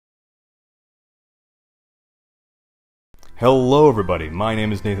Hello everybody, my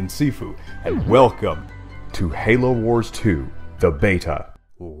name is Nathan Sifu, and welcome to Halo Wars 2, the beta.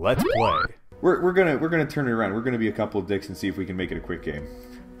 Let's play. We're gonna turn it around. We're gonna be a couple of dicks and see if we can make it a quick game.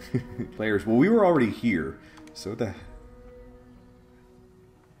 Players, well, we were already here, so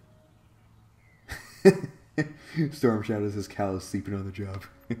Storm Shadow says Cal is sleeping on the job.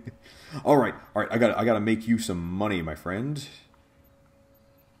 all right, I gotta make you some money, my friend.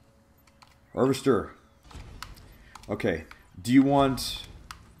 Harvester. Okay, do you want...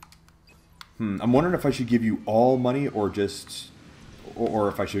 I'm wondering if I should give you all money or just... Or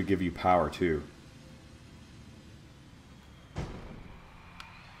if I should give you power, too.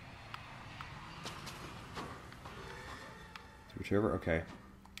 Whichever, okay.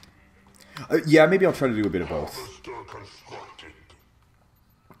 Yeah, maybe I'll try to do a bit of both.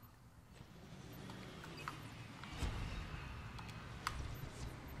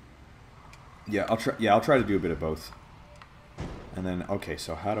 Yeah, I'll try to do a bit of both. And then, okay,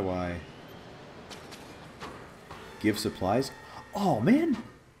 so how do I... Give supplies? Oh, man!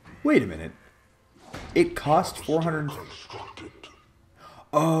 Wait a minute. It cost 400...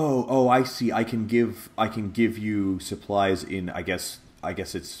 Oh, I see. I can give you supplies in, I guess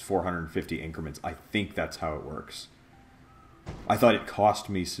it's 450 increments. I think that's how it works. I thought it cost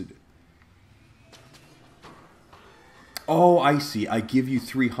me... Oh, I see. I give you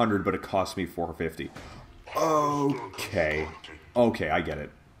 300, but it costs me 450. Okay. Okay, I get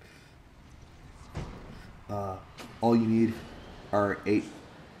it. All you need are 8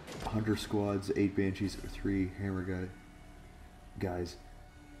 Hunter squads, 8 Banshees, 3 Hammer guys,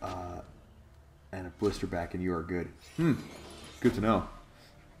 and a blister back, and you are good. Good to know.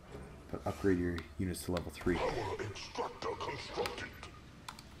 But upgrade your units to level 3.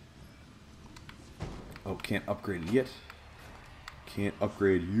 Oh, can't upgrade it yet. Can't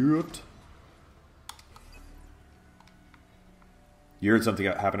upgrade yet. You heard something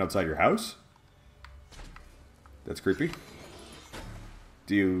happen outside your house? That's creepy.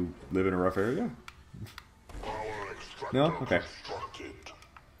 Do you live in a rough area? No? Okay.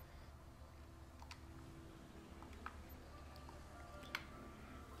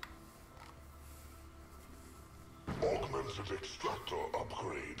 Augmented extractor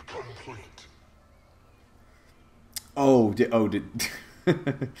upgrade complete. Oh, did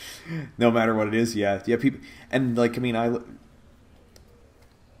no matter what it is, yeah, people, and like, I mean, I live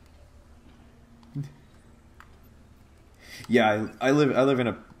in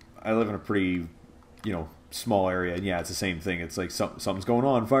a pretty, small area, and yeah, it's the same thing. It's like something's going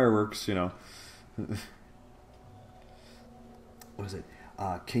on, fireworks, What is it?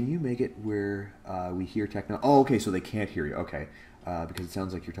 Can you make it where we hear techno? Oh, okay, so they can't hear you. Okay, because it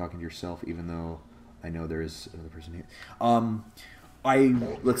sounds like you're talking to yourself, even though I know there is another person here.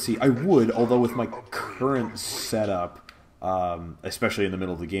 Let's see. I would, although with my current setup, especially in the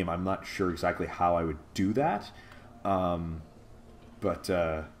middle of the game, I'm not sure exactly how I would do that. But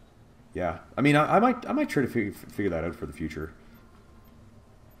yeah. I mean, I might try to figure that out for the future.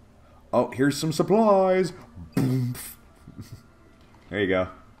 Oh, here's some supplies. Boom. There you go.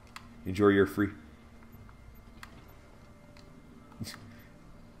 Enjoy your free.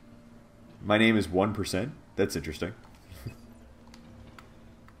 My name is 1%. That's interesting.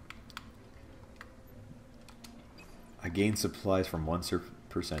 I gain supplies from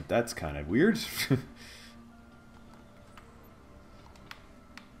 1%. That's kind of weird. Okay,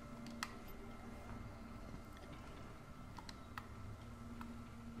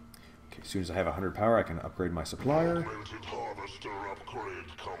 as soon as I have 100 power, I can upgrade my supplier. Augmented harvester upgrade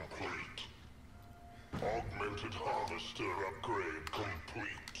complete. Augmented harvester upgrade complete.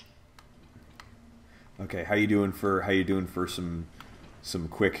 Okay, how you doing for some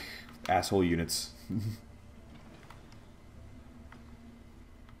quick asshole units?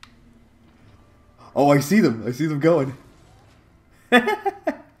 Oh, I see them. I see them going. Go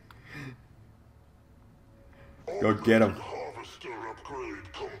get them. Harvester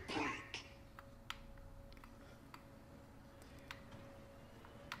upgrade complete.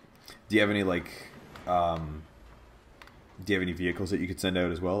 Do you have any do you have any vehicles that you could send out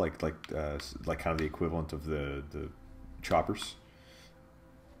as well, like kind of the equivalent of the choppers?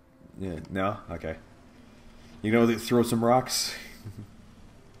 Yeah, no, okay. They throw some rocks.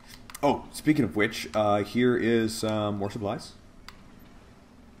 Oh, speaking of which, here is more supplies.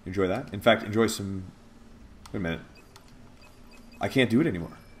 Enjoy that. In fact, enjoy some... Wait a minute. I can't do it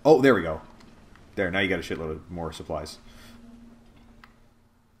anymore. Oh, there we go. There, now you got a shitload of more supplies.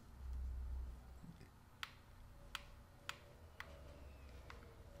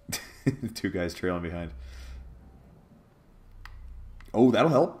 Two guys trailing behind. Oh,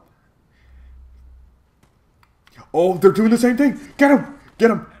 that'll help. Oh, they're doing the same thing. Get him!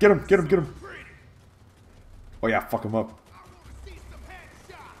 Get him! Get him! Get him! Get him! Oh yeah, fuck him up.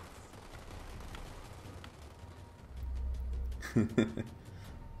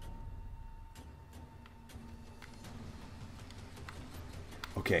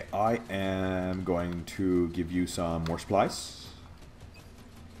 Okay, I am going to give you some more supplies.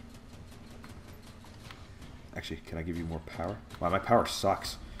 Actually, can I give you more power? Wow, my power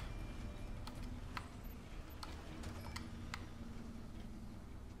sucks.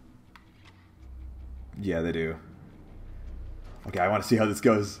 Yeah, they do. Okay, I want to see how this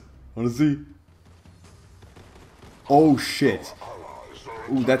goes. I want to see. Oh, shit.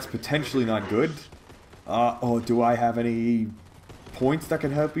 Ooh, that's potentially not good. Oh, do I have any points that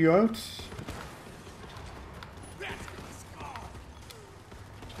can help you out?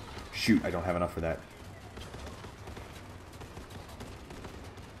 Shoot, I don't have enough for that.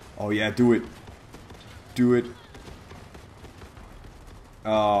 Oh yeah, do it. Do it.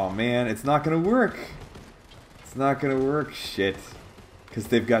 Oh man, it's not gonna work. It's not gonna work. Shit. Because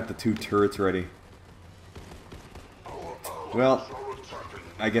they've got the 2 turrets ready. Well,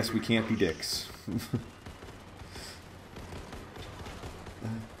 I guess we can't be dicks.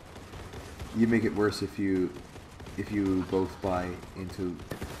 You make it worse if you both buy into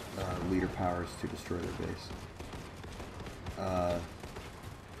leader powers to destroy their base.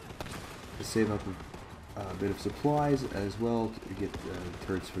 To save up a bit of supplies as well to get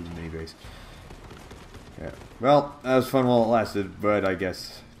turrets for the mini base. Yeah. Well, that was fun while it lasted, but I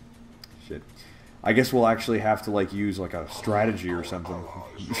guess shit. I guess we'll actually have to like use like a strategy or something.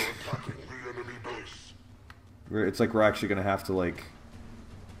 It's like we're actually gonna have to like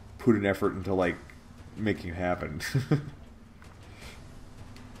put an effort into like making it happen.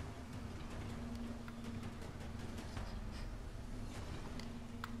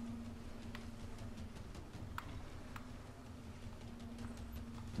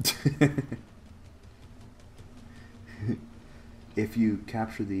 If you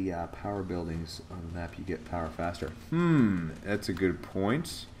capture the power buildings on the map, you get power faster. That's a good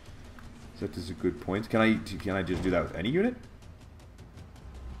point. That is a good point. Can I just do that with any unit?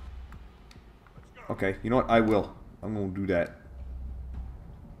 Okay, you know what? I will. I'm gonna do that.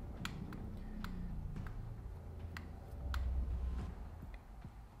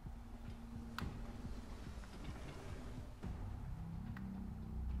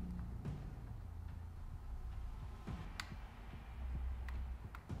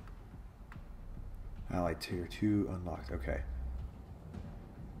 Allied tier 2 unlocked. Okay.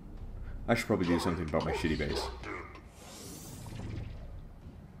 I should probably do something about my shitty base.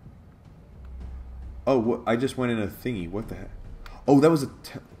 Oh, what? I just went in a thingy. What the heck? Oh, that was a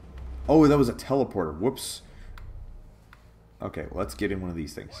that was a teleporter. Whoops. Okay, well, let's get in one of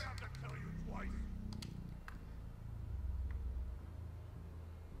these things.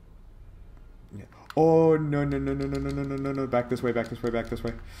 Yeah. Oh, no, no, no, no, no, no, no, no, no, no. Back this way, back this way, back this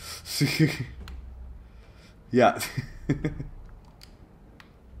way. Yeah.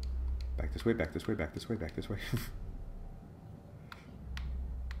 Back this way, back this way, back this way, back this way.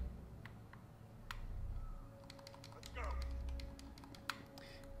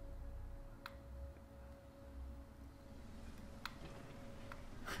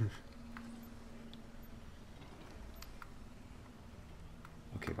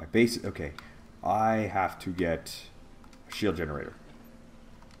 Okay, my base. Okay, I have to get a shield generator,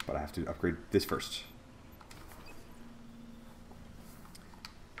 but I have to upgrade this first.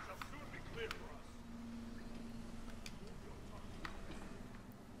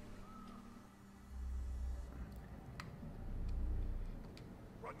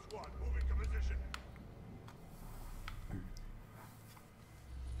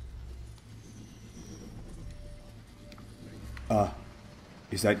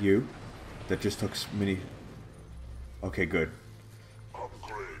 Is that you? That just took mini... Okay, good.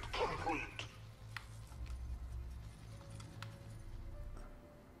 Upgrade complete.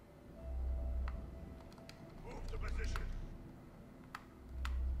 Move to position.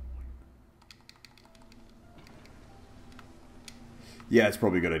 Yeah, it's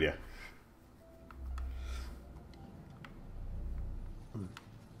probably a good idea.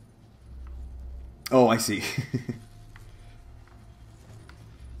 Oh, I see.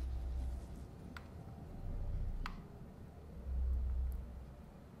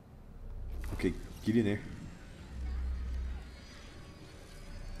 Okay, get in there.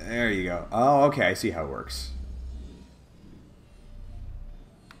 There you go. Oh, okay, I see how it works.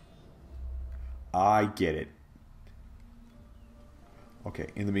 I get it. Okay,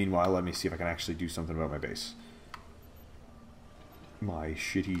 in the meanwhile, let me see if I can actually do something about my base. My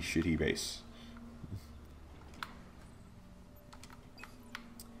shitty, shitty base.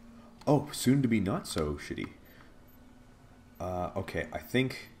 Oh, soon to be not so shitty. Okay, I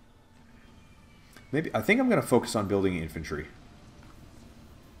think I'm gonna focus on building infantry.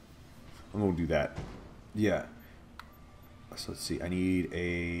 I'm gonna do that. Yeah. So let's see. I need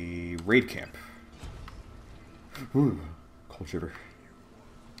a raid camp. Ooh, cold shiver.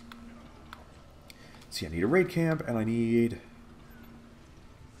 See, I need a raid camp, and I need.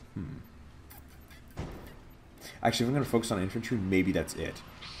 Actually, if I'm gonna focus on infantry, maybe that's it.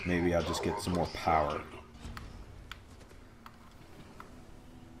 Maybe I'll just get some more power.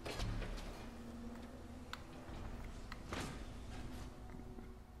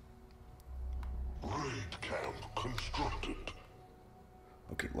 Raid camp constructed.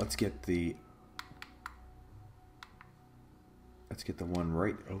 Okay, let's get the one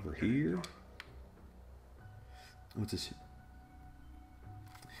right over here. What's this?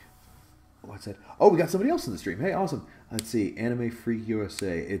 What's that? Oh, we got somebody else in the stream. Hey, awesome. Let's see. Anime Freak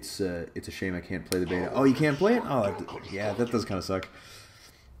USA. It's a shame I can't play the beta. Oh, you can't play it? Oh, yeah, that does kind of suck.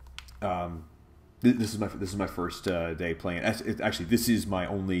 This is my first day playing it. Actually, this is my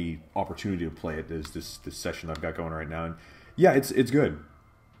only opportunity to play it. Is this session I've got going right now, and yeah, it's good.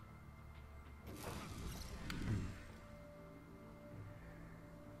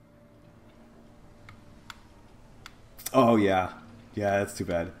 Oh yeah, yeah, that's too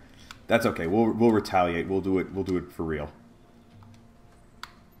bad. That's okay. We'll retaliate. We'll do it. We'll do it for real.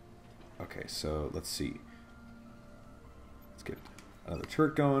 Okay, so let's see. Let's get another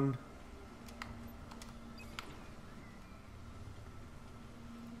turret going.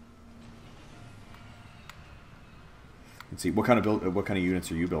 Let's see. What kind of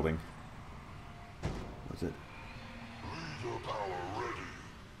units are you building? What's it? Leader power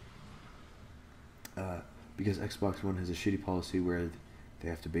ready. Because Xbox One has a shitty policy where they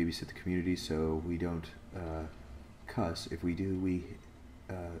have to babysit the community, so we don't cuss. If we do, we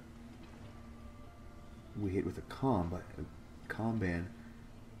hit with a com ban.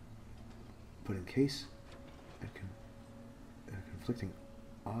 But in case a conflicting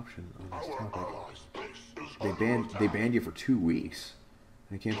option on this topic, they banned you for 2 weeks.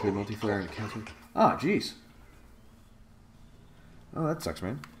 And I can't play multiplayer and cancel. Ah, jeez. Oh, that sucks,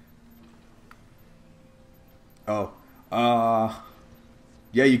 man. Oh,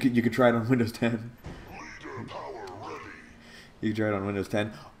 yeah, you could try it on Windows 10. Leader power ready. You can try it on Windows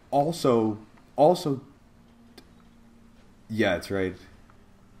 10. Also, yeah, that's right.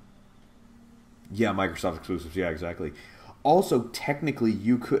 Yeah, Microsoft exclusives. Yeah, exactly. Also, technically,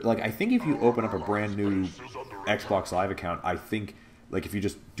 you could, like, I think if you open up a brand new Xbox Live account, I think, like, if you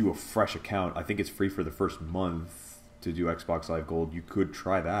just do a fresh account, I think it's free for the first month to do Xbox Live Gold. You could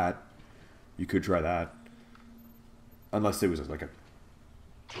try that. You could try that. Unless it was like a...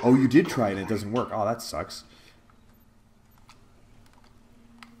 Oh, you did try it and it doesn't work. Oh, that sucks.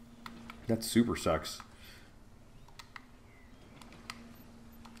 That super sucks.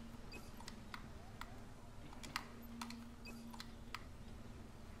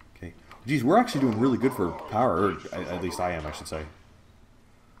 Okay. Geez, we're actually doing really good for power. Or at least I am, I should say.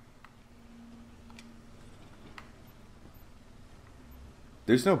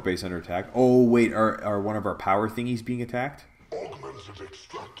 There's no base under attack. Oh, wait, are one of our power thingies being attacked? Augmented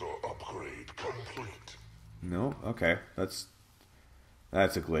extractor upgrade complete. No? Okay. That's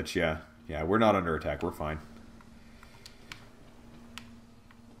a glitch, yeah. Yeah, we're not under attack. We're fine.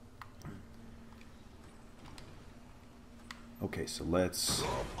 Okay, so let's...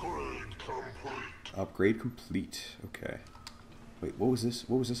 Upgrade complete. Upgrade complete. Okay. Wait, what was this?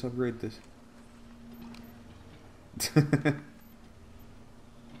 What was this upgrade? This...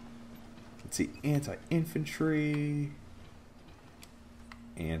 Let's see. Anti-infantry...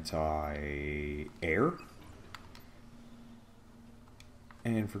 Anti-air...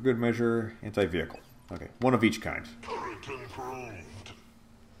 And for good measure, anti-vehicle. Okay, one of each kind. Turret improved.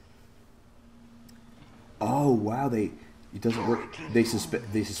 Oh wow, it doesn't work. They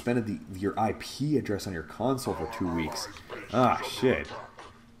suspended your IP address on your console for 2 weeks. Ah shit,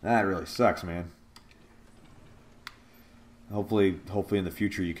 that really sucks, man. Hopefully in the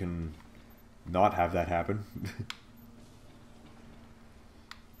future you can not have that happen.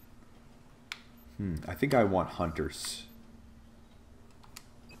 I think I want hunters.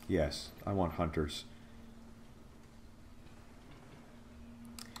 Yes, I want hunters.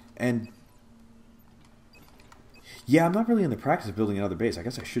 And yeah, I'm not really in the practice of building another base. I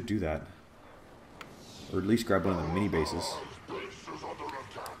guess I should do that. Or at least grab one of the mini bases.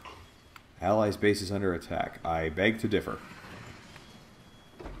 Allies' base is under attack. I beg to differ.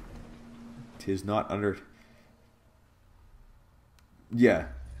 'Tis not under... Yeah.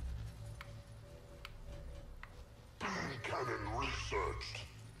 Cannon researched.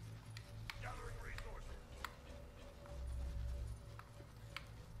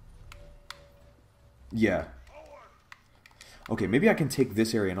 Yeah. Okay, maybe I can take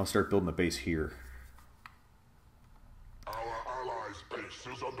this area and I'll start building the base here. Our allies' base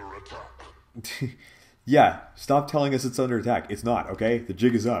is under attack. Yeah, stop telling us it's under attack. It's not, okay? The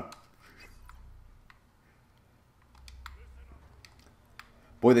jig is up.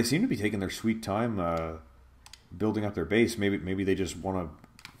 Boy, they seem to be taking their sweet time building up their base. Maybe they just want to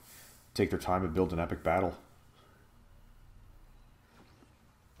take their time and build an epic battle.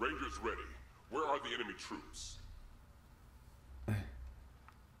 Rangers ready. Where are the enemy troops?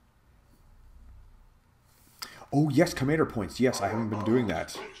 Oh, yes, commander points. Yes, I haven't been doing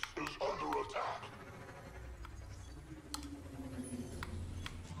that. Base is under attack.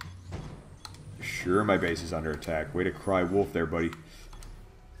 Sure, my base is under attack. Way to cry wolf there, buddy.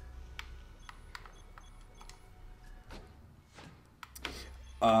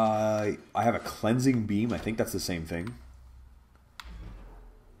 I have a cleansing beam. I think that's the same thing.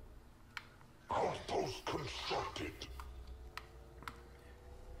 Outpost constructed.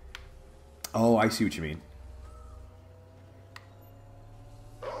 Oh, I see what you mean.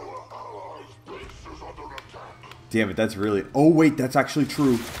 Our allies' base is under attack. Damn it, that's really... Oh, wait, that's actually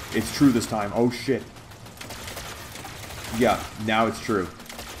true. It's true this time. Oh, shit. Yeah, now it's true.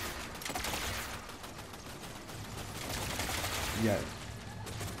 Yeah.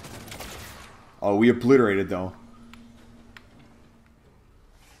 Oh, we obliterated, though.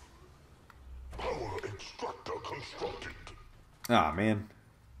 Power extractor constructed. Ah, man.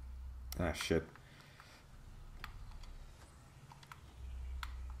 Ah, shit.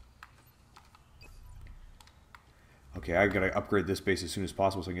 Okay, I gotta upgrade this base as soon as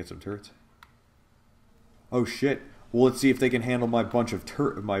possible so I can get some turrets. Oh, shit. Well, let's see if they can handle my bunch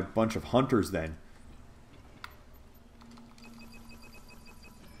of hunters, then.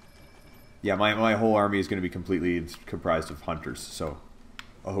 Yeah, my whole army is going to be completely comprised of hunters, so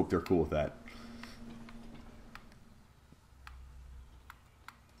I hope they're cool with that.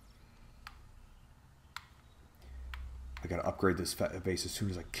 I gotta upgrade this base as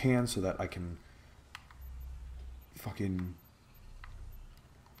soon as I can so that I can fucking...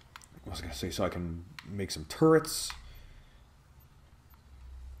 What was I gonna say? So I can make some turrets.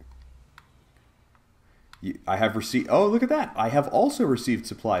 I have received... Oh, look at that! I have also received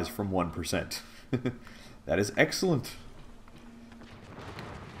supplies from 1%. That is excellent.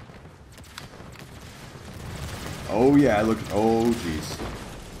 Oh, yeah, look... Oh, jeez.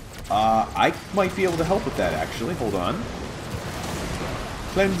 I might be able to help with that, actually. Hold on.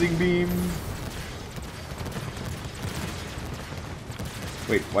 Cleansing beam.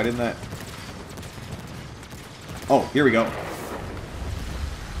 Wait, why didn't that... Oh, here we go.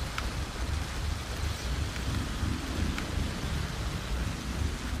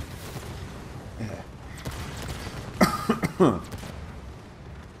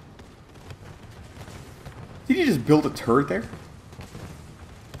 Did you just build a turret there?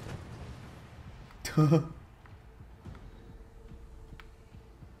 Oh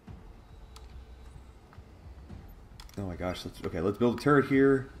my gosh, let's build a turret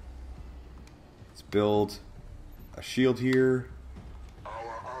here. Let's build a shield here. Our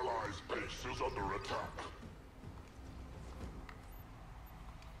allies' base is under attack.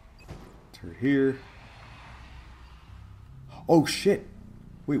 Turret here. Oh shit.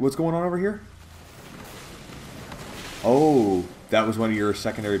 Wait, what's going on over here? Oh, that was one of your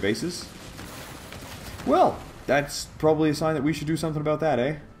secondary bases? Well, that's probably a sign that we should do something about that,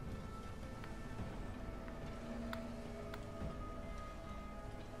 eh?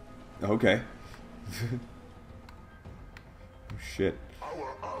 Okay. Oh, shit.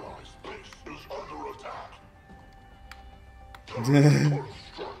 Our allies' base is under attack. Turret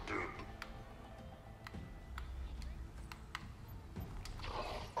constructed.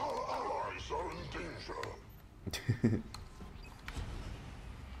 Our allies are in danger.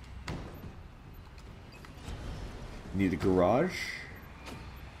 Need a garage.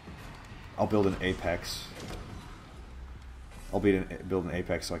 I'll build an apex. I'll build an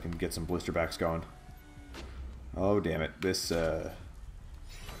apex so I can get some blister backs going. Oh, damn it. This, Shield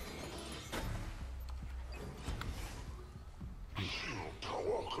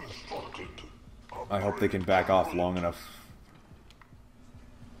tower constructed. I hope they can back off long enough.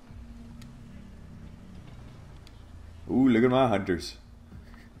 Ooh, look at my hunters.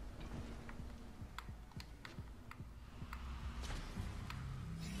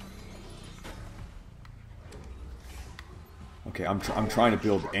 Okay, I'm trying to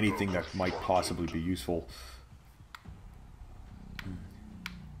build anything that might possibly be useful.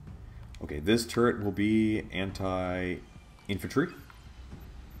 Okay, this turret will be anti-infantry.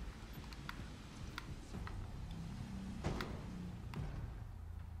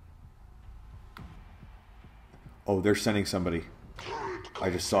 Oh, they're sending somebody.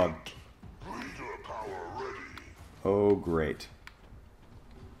 I just saw. Leader power ready. Oh, great.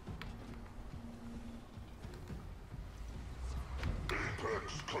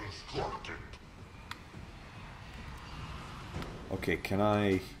 Apex constructed. Okay, can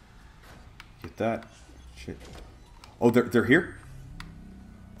I get that? Shit. Oh, they're here?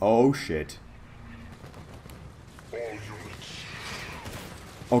 Oh, shit. All units.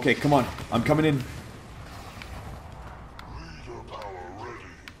 Okay, come on. I'm coming in. Leader power ready.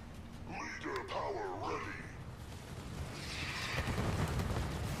 Leader power ready.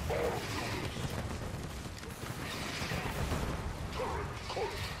 All units. Turret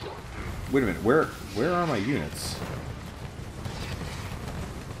constructed. Wait a minute. Where are my units?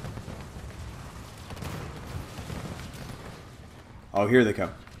 Oh, here they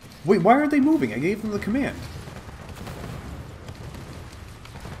come. Wait, why aren't they moving? I gave them the command.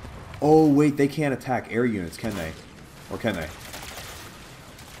 Oh, wait, they can't attack air units, can they? Or can they?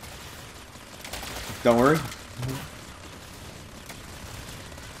 Don't worry.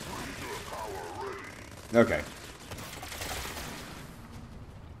 Okay.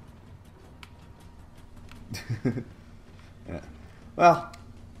 Yeah. Well,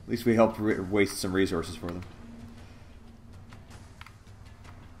 at least we helped waste some resources for them.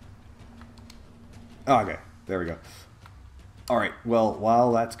 Oh, okay, there we go. Alright, well,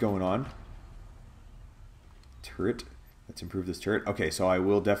 while that's going on... Turret. Let's improve this turret. Okay, so I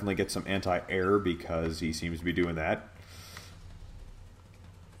will definitely get some anti-air because he seems to be doing that.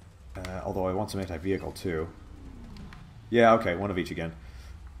 Although I want some anti-vehicle too. Yeah, okay, one of each again.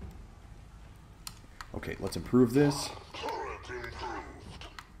 Okay, let's improve this. Turret improved.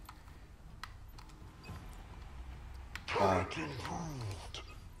 Turret improved.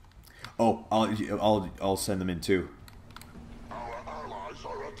 Oh, I'll send them in too. Our allies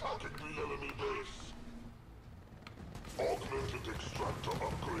are attacking the enemy base. Augmented extractor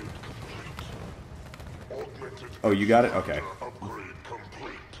upgrade complete. Augmented Oh, you got it? Okay. extractor upgrade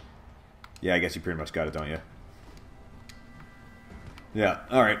complete. Yeah, I guess you pretty much got it, don't you? Yeah,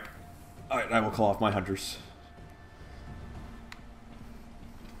 alright. Alright, I will call off my hunters.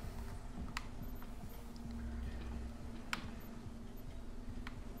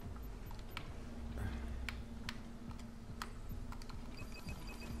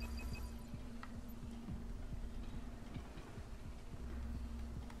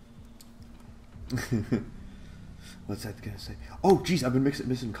 What's that gonna say? Oh, jeez, I've been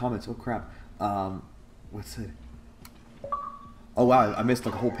missing comments. Oh, crap. What's it? Oh, wow, I missed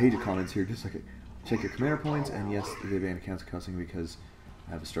like a whole page of comments here. Just like, check your commander points, and yes, they banned accounts cussing because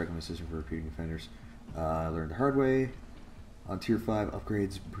I have a strike on my system for repeating offenders. I learned the hard way. On tier 5,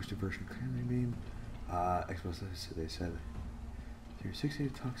 upgrades, boosted version of command name. Xbox, they said, tier 60,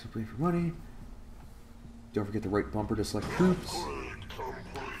 talks of blame for money. Don't forget the right bumper to select troops. Upgrade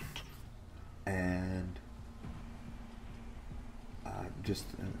complete. And just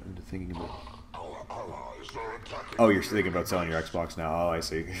thinking about. Our allies are attacking. Oh, you're thinking about selling your Xbox now. Oh, I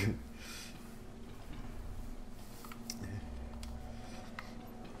see.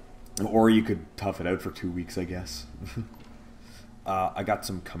 Or you could tough it out for 2 weeks, I guess. I got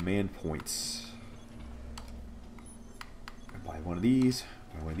some command points. Buy one of these.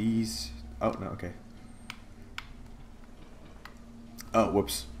 Buy one of these. Oh, no, okay. Oh,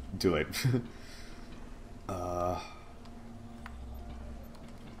 whoops. Too late. Our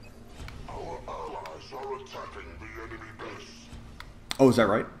allies are attacking the enemy base. Oh, is that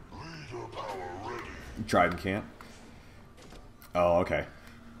right? Leader power ready. Trident can't. Oh, okay.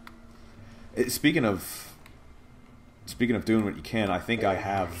 Speaking of doing what you can, I think I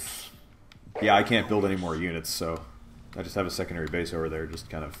have. Yeah, I can't build any more units, so I just have a secondary base over there, just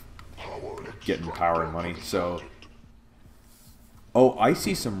kind of getting power and money. So, oh, I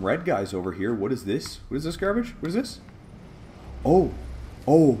see some red guys over here. What is this? What is this garbage? What is this? Oh,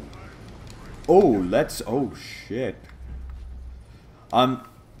 oh, oh. Let's. Oh shit. I'm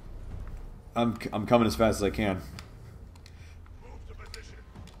coming as fast as I can.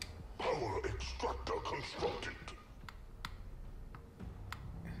 Power extractor constructed.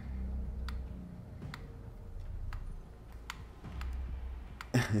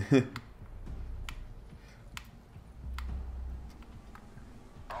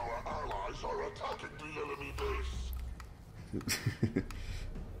 Our allies are attacking the enemy base.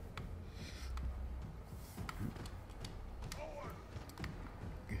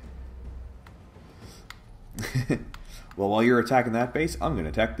 Well, while you're attacking that base, I'm going to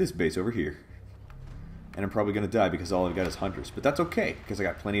attack this base over here. And I'm probably going to die because all I've got is hunters. But that's okay, because I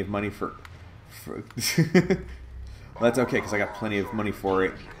got plenty of money for well, that's okay, because I got plenty of money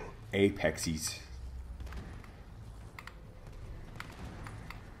for Apexies.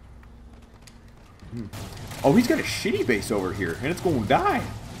 Oh, he's got a shitty base over here, and it's going to die.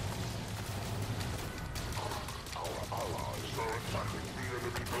 Our allies are attacking the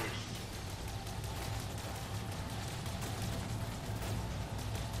enemy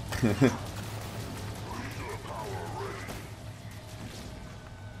base. Leader power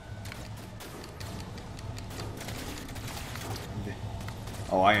ready.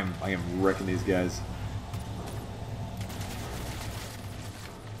 Oh, I am wrecking these guys.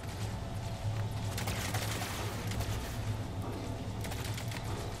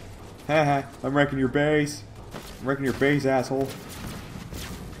 Haha, I'm wrecking your base. I'm wrecking your base, asshole.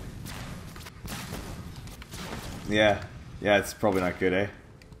 Yeah, it's probably not good, eh?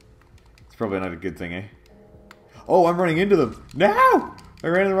 It's probably not a good thing, eh? Oh, I'm running into them. No! I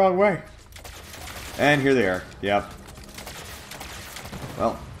ran the wrong way. And here they are. Yep.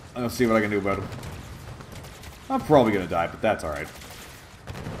 Well, I'm gonna see what I can do about them. I'm probably gonna die, but that's alright.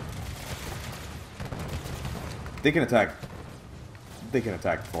 They can attack. They can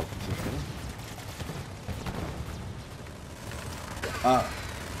attack the fortresses, can they?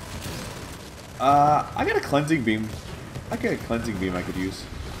 I got a cleansing beam. I got a cleansing beam I could use.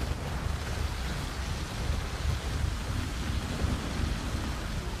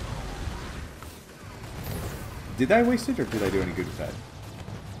 Did I waste it, or did I do any good with that?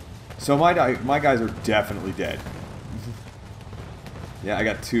 So my guys are definitely dead. Yeah, I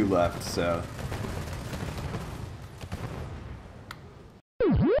got 2 left, so...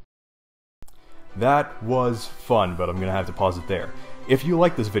 That was fun, but I'm going to have to pause it there. If you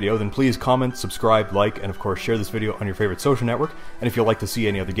like this video, then please comment, subscribe, like, and of course share this video on your favorite social network. And if you'd like to see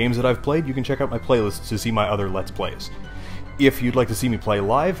any other games that I've played, you can check out my playlist to see my other Let's Plays. If you'd like to see me play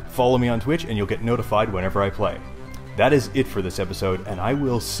live, follow me on Twitch and you'll get notified whenever I play. That is it for this episode, and I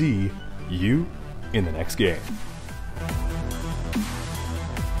will see you in the next game.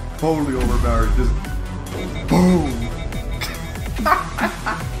 Totally overpowered. Just boom.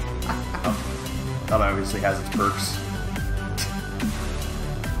 That obviously has its perks.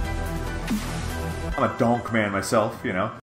 I'm a donk man myself, you know.